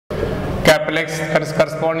Capital X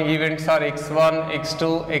corresponding events are x1,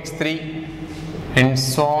 x2, x3 and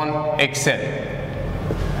so on xn,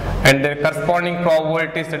 and their corresponding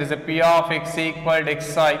probabilities, that is a p of x equal to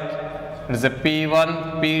xi, that is a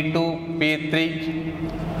p1, p2, p3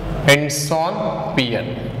 and so on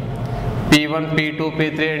pn, p1, p2,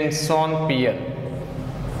 p3 and so on pn.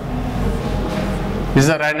 This is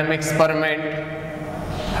a random experiment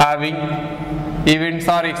having events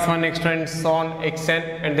are x1, x2 and so on xn,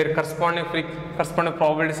 and their corresponding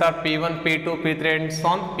probabilities are p1, p2, p3 and so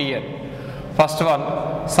on pn. First one,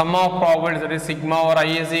 sum of probabilities, that is sigma over I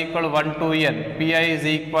is equal to 1 to n, pi is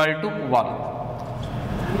equal to 1,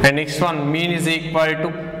 and next one, mean is equal to,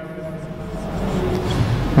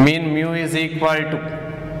 mean mu is equal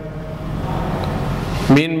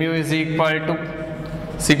to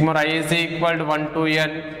sigma I is equal to 1 to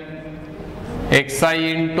n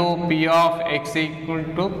xi into p of x equal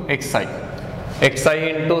to xi, xi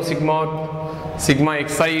into sigma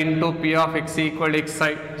xi into p of x equal to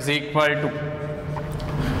xi is equal to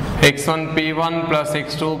x1 p1 plus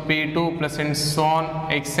x2 p2 plus and so on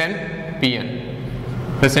xn pn,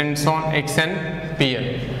 plus and so on xn pn.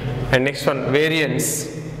 And next one, variance.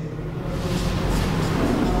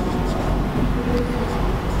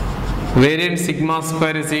 Variance sigma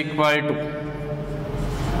square is equal to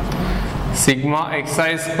sigma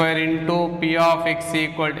xi square into p of x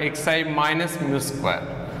equal to xi minus mu square,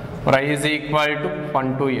 where I is equal to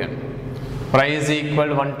 1 to n, where I is equal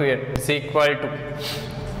to 1 to n is equal to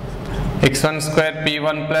x1 square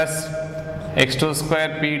p1 plus x2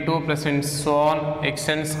 square p2 plus and so on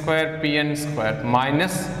xn square pn square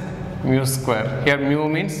minus mu square. Here mu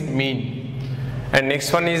means mean. And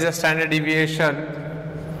next one is the standard deviation.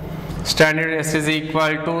 Standard S is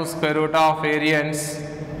equal to square root of variance.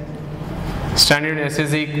 Standard S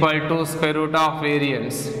is equal to square root of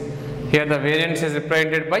variance. Here the variance is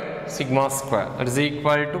represented by sigma square, that is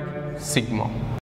equal to sigma.